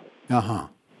philosophy. Uh-huh.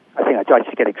 I think I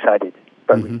just get excited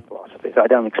by reading philosophy, so I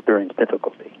don't experience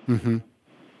difficulty. Mm-hmm.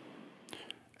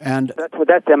 And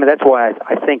that's why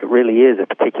I think it really is a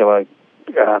particular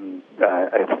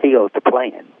a field to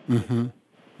play in. Mm-hmm.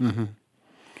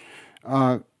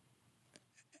 Mm-hmm.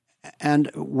 And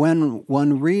when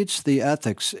one reads the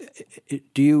ethics,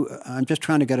 I'm just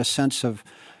trying to get a sense of,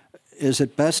 is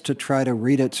it best to try to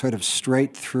read it sort of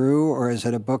straight through, or is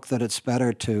it a book that it's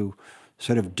better to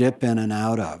sort of dip in and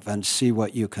out of and see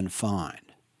what you can find?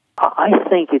 I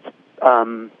think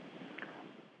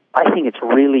it's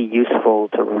really useful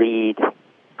to read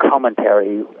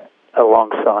commentary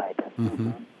alongside,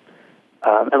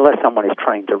 unless someone is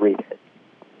trained to read it.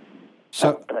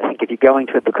 So I think if you're going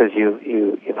to it because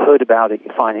you've heard about it,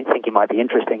 think it might be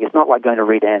interesting. It's not like going to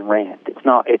read Ayn Rand. It's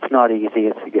not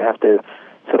easy. You have to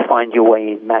sort of find your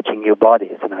way in matching your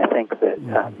bodies. And I think that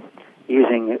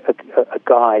using a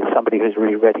guide, somebody who's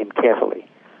really read him carefully,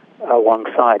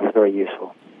 alongside is very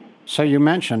useful. So you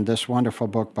mentioned this wonderful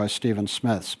book by Stephen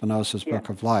Smith, Spinoza's Book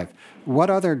of Life. What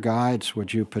other guides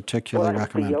would you particularly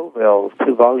recommend? The Yeovil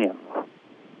 2-volume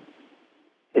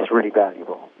is really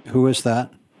valuable. Who is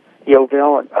that?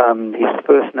 Yeovil, his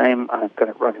first name, I've got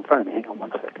it right in front of me. Hang on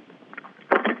one second.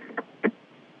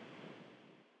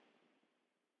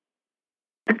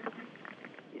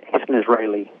 He's an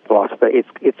Israeli philosopher. It's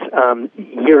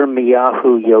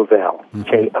Yirmiyahu Yovel,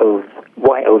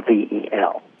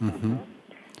 Yovel. Mm-hmm.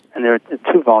 And there are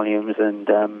 2 volumes, and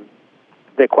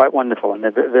they're quite wonderful, and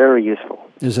they're very useful.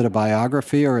 Is it a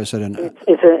biography, or is it an...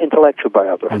 It's an intellectual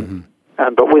biography. Mm-hmm.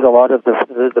 But with a lot of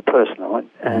the personal,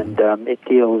 and it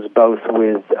deals both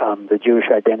with the Jewish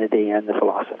identity and the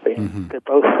philosophy. Mm-hmm.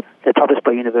 They're published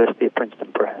by University of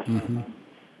Princeton Press. Mm-hmm.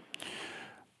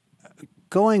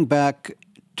 Going back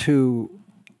to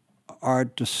our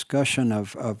discussion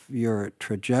of your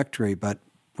trajectory, but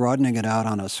broadening it out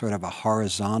on a sort of a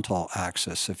horizontal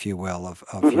axis, if you will, of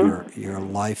your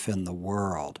life in the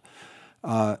world,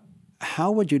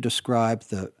 how would you describe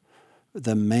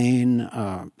the main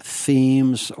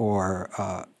themes or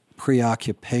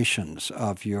preoccupations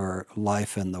of your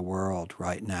life in the world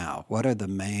right now? What are the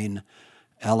main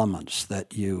elements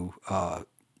that you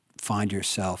find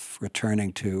yourself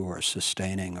returning to or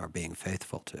sustaining or being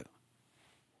faithful to?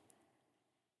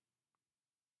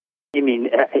 You mean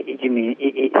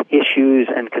issues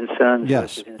and concerns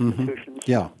yes. versus institutions?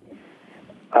 Mm-hmm. Yeah.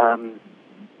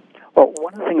 Well,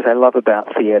 one of the things I love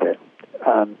about theater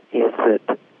is that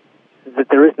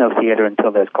there is no theater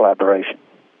until there's collaboration.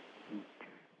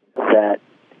 That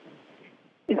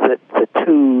the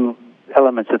 2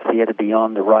 elements of theater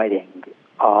beyond the writing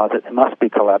are that there must be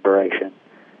collaboration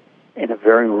in a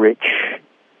very rich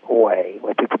way,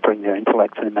 where people bring their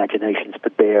intellects and imaginations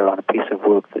to bear on a piece of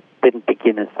work that didn't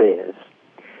begin as theirs.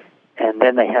 And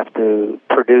then they have to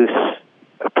produce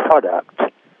a product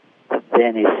that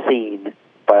then is seen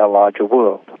by a larger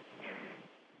world.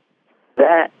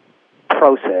 That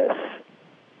process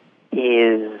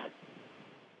is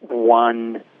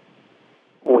one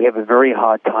we have a very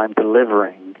hard time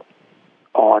delivering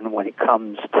on when it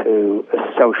comes to a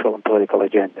social and political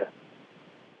agenda.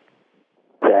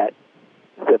 That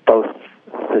both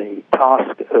the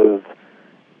task of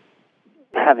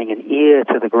having an ear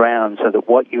to the ground so that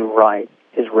what you write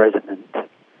is resonant,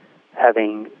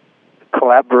 having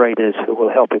collaborators who will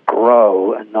help it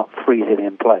grow and not freeze it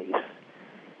in place,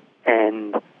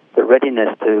 and the readiness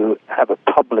to have a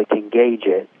public engage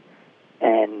it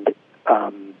and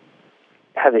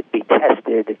have it be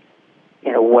tested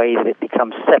in a way that it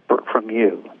becomes separate from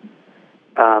you,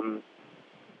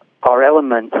 are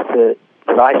elements that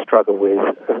I struggle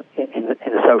with in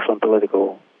the social and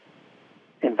political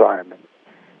environment.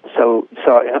 So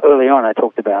early on, I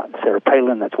talked about Sarah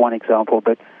Palin. That's one example,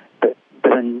 but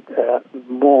then,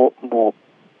 more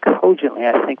cogently,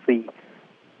 I think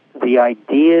the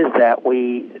ideas that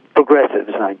we progressives,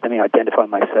 and let me identify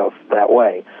myself that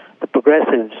way, the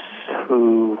progressives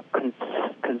who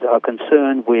are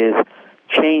concerned with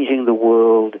changing the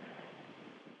world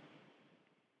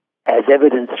as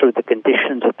evidenced through the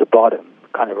conditions at the bottom,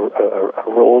 kind of a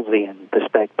Rawlsian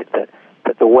perspective that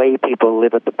the way people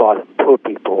live at the bottom, poor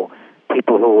people,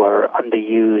 people who are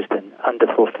underused and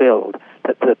underfulfilled,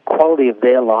 that the quality of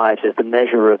their lives is the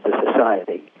measure of the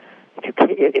society.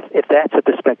 If that's a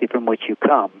perspective from which you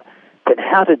come, then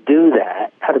how to do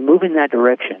that, how to move in that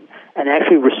direction, and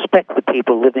actually respect the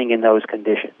people living in those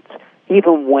conditions,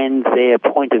 even when their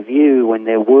point of view, when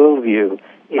their worldview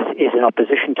is in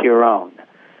opposition to your own,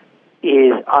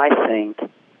 is, I think,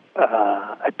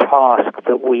 a task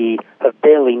that we have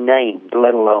barely named,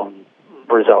 let alone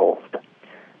resolved.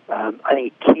 I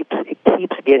think it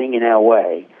keeps getting in our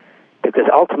way, because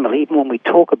ultimately, even when we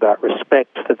talk about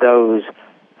respect for those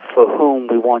for whom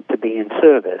we want to be in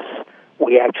service,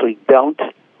 we actually don't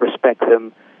respect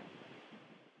them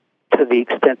to the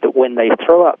extent that when they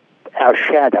throw up our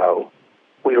shadow,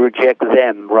 we reject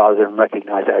them rather than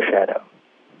recognize our shadow.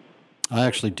 I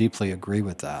actually deeply agree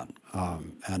with that,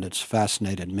 and it's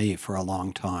fascinated me for a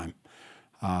long time.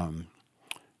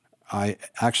 I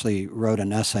actually wrote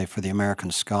an essay for the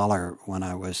American Scholar when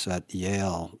I was at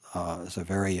Yale as a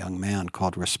very young man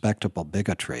called Respectable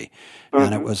Bigotry,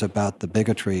 and it was about the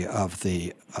bigotry of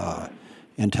the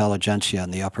intelligentsia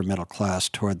and the upper middle class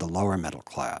toward the lower middle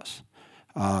class.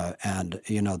 And,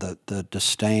 the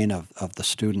disdain of the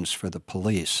students for the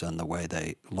police and the way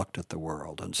they looked at the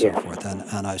world and so forth.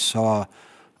 And I saw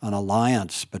an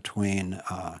alliance between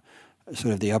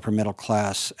sort of the upper middle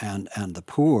class and the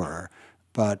poor,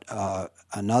 but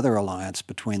another alliance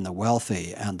between the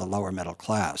wealthy and the lower middle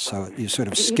class. So you sort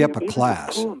of skip a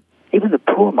class. Even the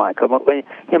poor, Michael.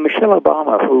 Michelle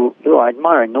Obama, who I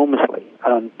admire enormously,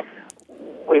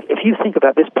 if you think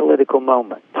about this political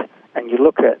moment, and you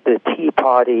look at the Tea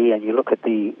Party, and you look at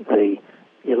you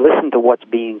listen to what's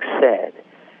being said,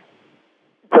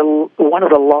 one of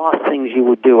the last things you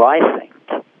would do, I think,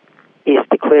 is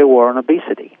declare war on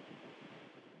obesity.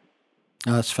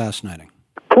 Oh, that's fascinating.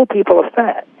 Poor people are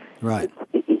fat. Right.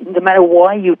 No matter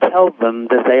why you tell them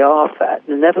that they are fat,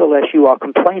 nevertheless you are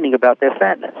complaining about their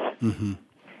fatness. Mm-hmm.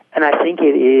 And I think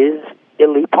it is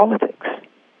elite politics.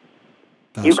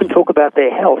 You can talk about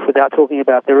their health without talking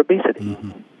about their obesity.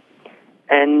 Mm-hmm.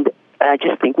 And I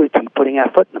just think we keep putting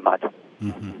our foot in the mud.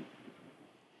 Mm-hmm.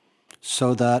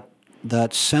 So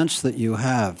that sense that you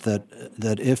have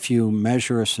that if you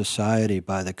measure a society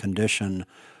by the condition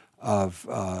of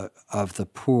the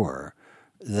poor,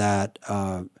 that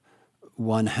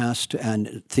one has to,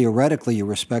 and theoretically you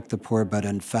respect the poor, but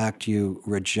in fact you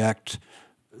reject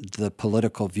the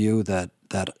political view that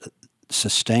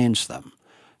sustains them.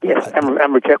 Yes,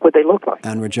 and reject what they look like.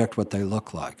 And reject what they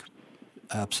look like.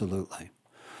 Absolutely.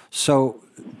 So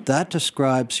that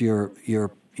describes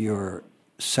your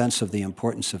sense of the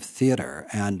importance of theater,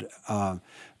 and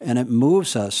it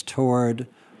moves us toward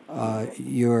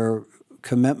your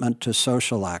commitment to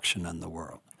social action in the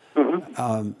world.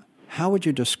 Mm-hmm. How would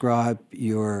you describe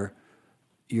your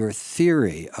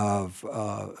theory of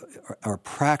or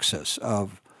praxis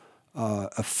of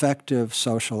effective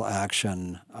social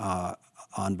action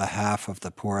on behalf of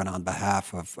the poor and on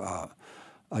behalf of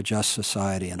a just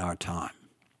society in our time?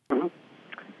 Mm-hmm.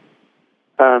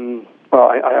 Well,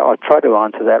 I'll try to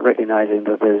answer that, recognizing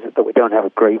that we don't have a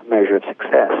great measure of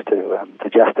success to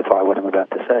justify what I'm about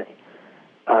to say.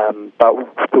 But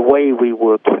the way we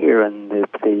work here and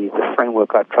the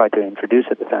framework I've tried to introduce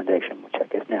at the Foundation, which I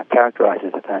guess now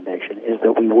characterizes the Foundation, is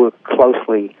that we work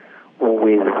closely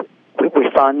with, we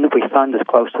fund as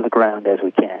close to the ground as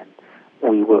we can.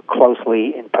 We work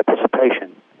closely in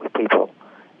participation with people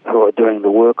who are doing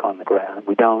the work on the ground.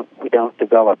 We don't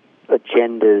develop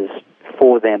agendas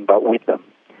for them, but with them.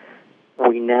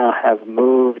 We now have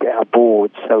moved our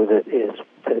board so that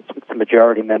the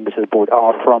majority members of the board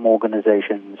are from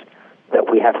organizations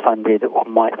that we have funded or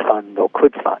might fund or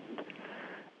could fund.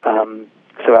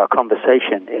 So our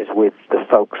conversation is with the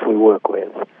folks we work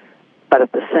with. But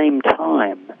at the same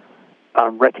time,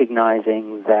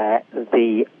 recognizing that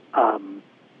the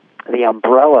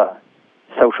umbrella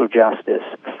social justice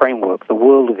framework, the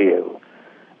worldview,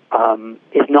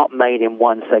 is not made in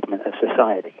one segment of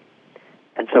society.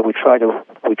 And so we try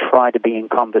to be in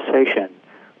conversation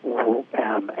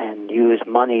and use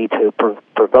money to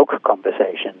provoke a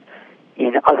conversation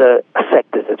in other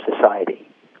sectors of society,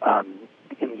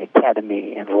 in the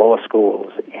academy, in law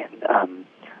schools, in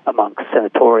amongst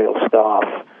senatorial staff.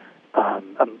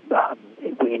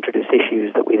 We introduce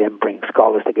issues that we then bring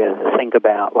scholars together to think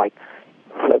about, like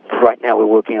right now we're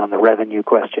working on the revenue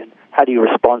question. How do you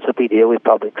responsibly deal with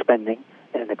public spending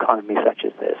in an economy such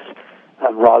as this?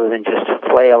 Rather than just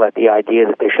flail at the idea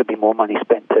that there should be more money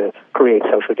spent to create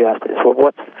social justice. Well,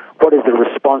 what is the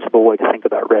responsible way to think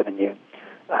about revenue?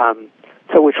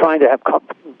 So we're trying to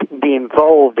be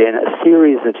involved in a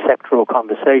series of sectoral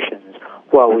conversations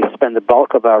while we spend the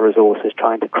bulk of our resources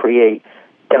trying to create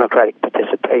democratic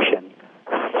participation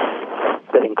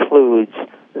that includes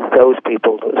those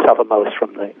people that suffer most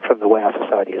from the way our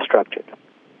society is structured.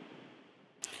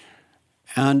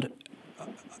 And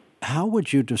how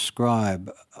would you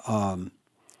describe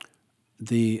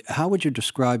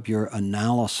your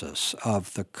analysis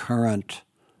of the current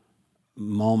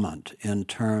moment in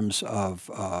terms of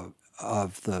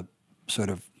the sort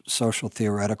of social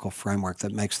theoretical framework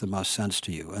that makes the most sense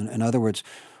to you? In other words,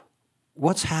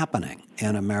 what's happening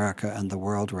in America and the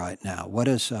world right now? What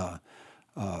is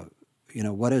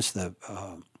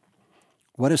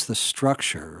the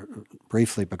structure,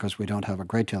 briefly, because we don't have a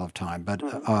great deal of time, but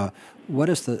what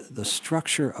is the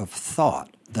structure of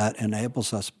thought that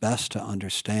enables us best to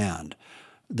understand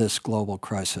this global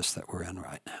crisis that we're in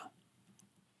right now?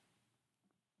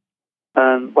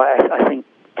 Well, I think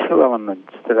two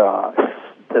elements that are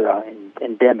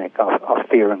endemic are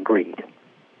fear and greed.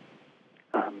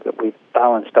 That we've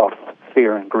balanced off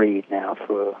fear and greed now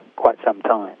for quite some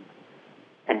time,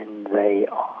 and they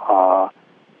are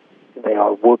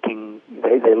working.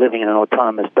 They're living in an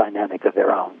autonomous dynamic of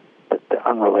their own, but they're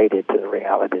unrelated to the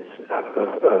realities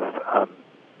of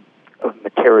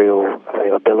material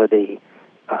availability,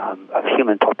 of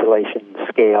human population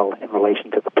scale in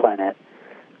relation to the planet,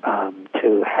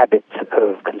 to habits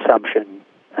of consumption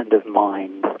and of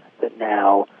mind that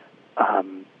now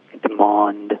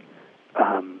demand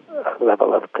a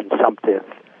level of consumptive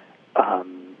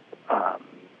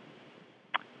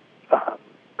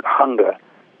hunger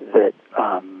that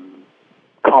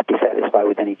can't be satisfied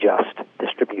with any just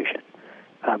distribution.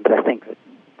 But I think that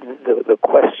the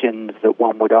questions that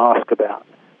one would ask about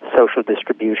social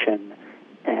distribution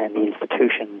and the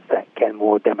institutions that can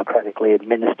more democratically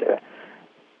administer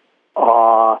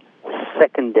are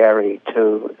secondary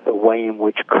to the way in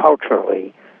which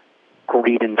culturally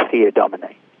greed and fear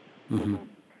dominate. Mm-hmm.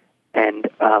 And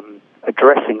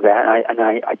addressing that,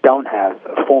 I don't have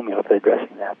a formula for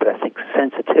addressing that, but I think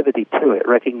sensitivity to it,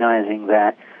 recognizing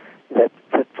that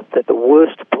the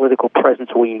worst political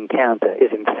presence we encounter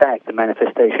is in fact the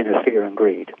manifestation of fear and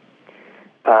greed,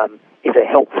 is a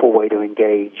helpful way to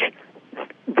engage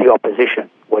the opposition,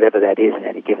 whatever that is in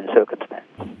any given circumstance.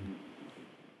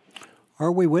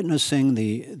 Are we witnessing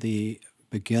the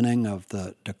beginning of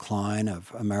the decline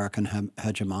of American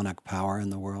hegemonic power in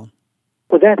the world?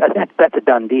 Well, that's a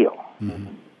done deal.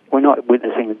 Mm-hmm. We're not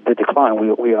witnessing the decline.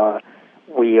 We are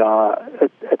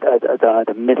at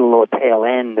the middle or tail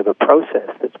end of a process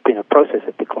that's been a process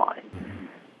of decline.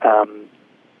 Mm-hmm.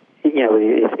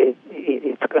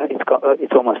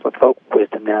 It's almost like folk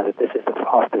wisdom now that this is the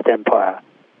fastest empire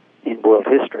in world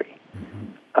history.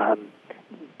 Mm-hmm.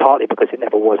 Partly because it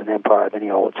never was an empire of any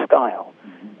old style.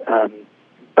 Mm-hmm.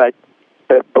 But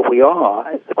we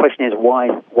are. The question is why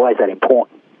is that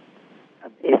important?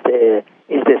 Is there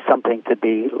something to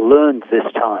be learned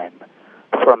this time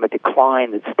from a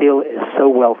decline that still is so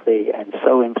wealthy and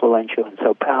so influential and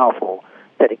so powerful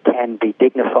that it can be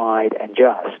dignified and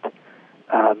just?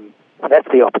 That's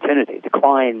the opportunity.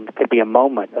 Decline could be a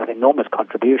moment of enormous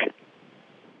contribution.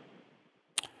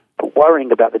 But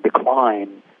worrying about the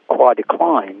decline, qua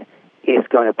decline, is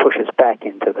going to push us back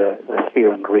into the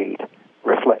fear and greed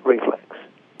reflex.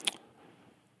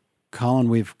 Colin,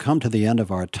 we've come to the end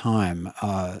of our time,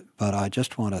 but I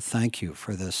just want to thank you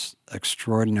for this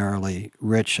extraordinarily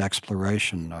rich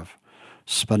exploration of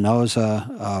Spinoza,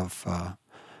 of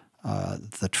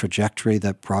the trajectory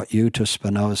that brought you to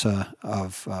Spinoza,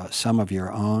 of some of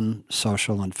your own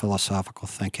social and philosophical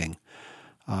thinking.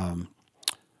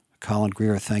 Colin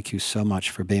Greer, thank you so much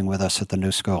for being with us at the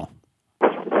New School.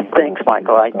 Thanks,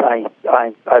 Michael.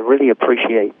 I really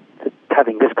appreciate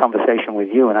having this conversation with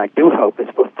you, and I do hope it's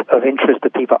of interest to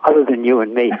people other than you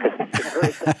and me.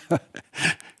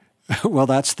 Well,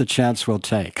 that's the chance we'll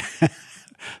take.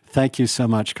 Thank you so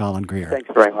much, Colin Greer.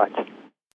 Thanks very much.